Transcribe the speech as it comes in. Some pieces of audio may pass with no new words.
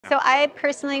So I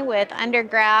personally, with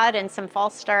undergrad and some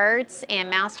false starts and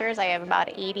masters, I have about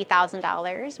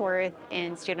 $80,000 worth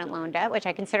in student loan debt, which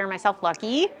I consider myself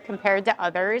lucky compared to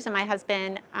others. And my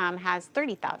husband has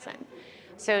 30,000.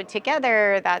 So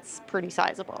together, that's pretty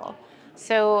sizable.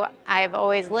 So I've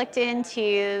always looked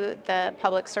into the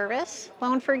public service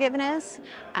loan forgiveness,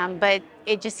 but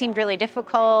it just seemed really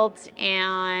difficult.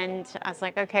 And I was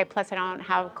like, okay, plus I don't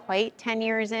have quite 10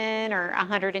 years in or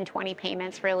 120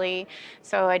 payments really.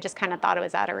 So I just kind of thought it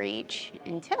was out of reach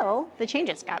until the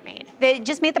changes got made. They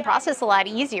just made the process a lot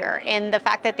easier. And the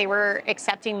fact that they were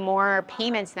accepting more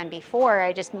payments than before,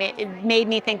 it made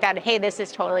me think that, hey, this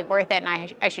is totally worth it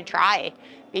and I should try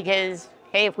because,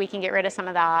 hey, if we can get rid of some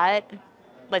of that,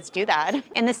 let's do that.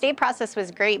 And the state process was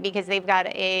great because they've got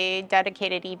a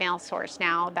dedicated email source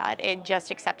now that it just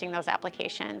accepting those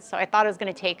applications. So I thought it was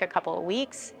going to take a couple of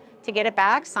weeks to get it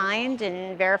back signed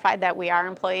and verified that we are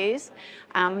employees.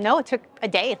 No, it took a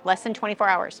day, less than 24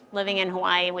 hours. Living in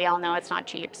Hawaii, we all know it's not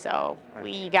cheap. So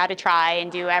we got to try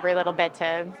and do every little bit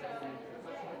to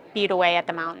beat away at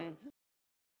the mountain.